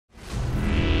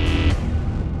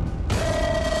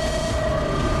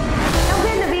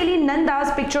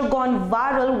picture gone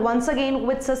viral once again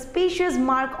with suspicious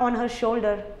mark on her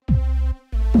shoulder.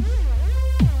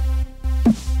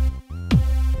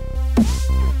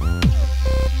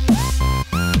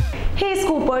 Hey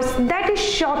Scoopers, that is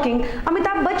shocking.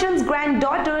 Amitabh Bachchan's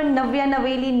granddaughter Navya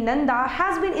Naveli Nanda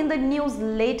has been in the news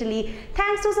lately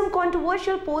thanks to some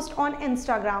controversial post on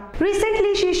Instagram.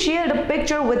 Recently, she shared a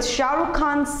picture with Shah Rukh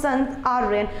Khan's son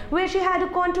Aryan where she had a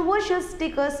controversial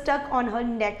sticker stuck on her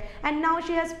neck, and now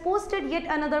she has posted yet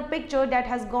another picture that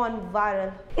has gone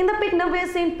viral. In the pic, Navya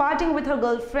is seen partying with her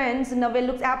girlfriends. Navya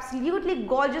looks absolutely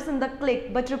gorgeous in the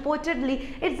clip, but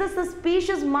reportedly it's the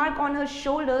suspicious mark on her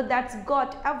shoulder that's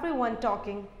got everyone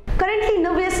talking. Currently,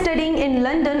 Navya is studying in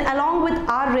London along with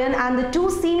Aryan, and the two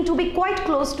seem to be quite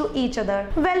close to each other.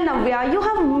 Well, Navya, you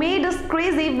have made us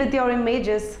crazy with your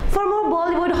images. For more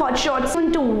Bollywood hotshots,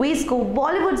 tune to Vscoop,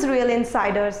 Bollywood's real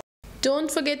insiders.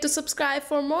 Don't forget to subscribe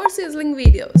for more sizzling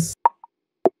videos.